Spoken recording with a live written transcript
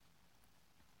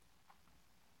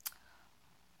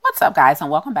What's up, guys, and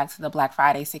welcome back to the Black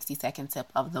Friday 60-second tip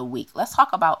of the week. Let's talk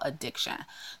about addiction.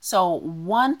 So,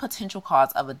 one potential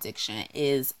cause of addiction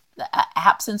is the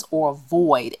absence or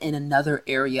void in another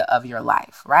area of your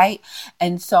life, right?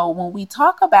 And so, when we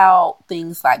talk about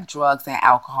things like drugs and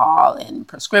alcohol and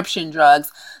prescription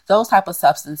drugs, those type of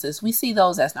substances, we see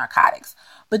those as narcotics.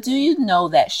 But do you know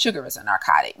that sugar is a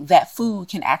narcotic? That food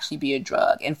can actually be a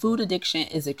drug, and food addiction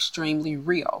is extremely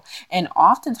real. And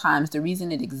oftentimes, the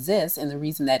reason it exists and the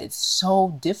reason that it's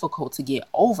so difficult to get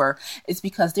over is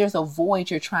because there's a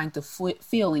void you're trying to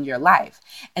fill in your life.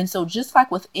 And so, just like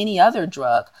with any other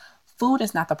drug, food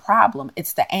is not the problem,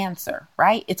 it's the answer,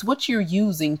 right? It's what you're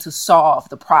using to solve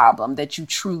the problem that you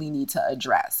truly need to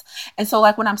address. And so,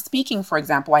 like when I'm speaking, for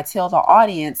example, I tell the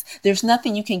audience, there's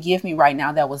nothing you can give me right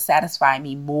now that will satisfy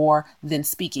me more than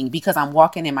speaking, because I'm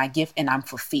walking in my gift and I'm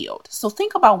fulfilled. So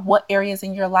think about what areas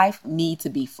in your life need to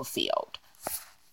be fulfilled.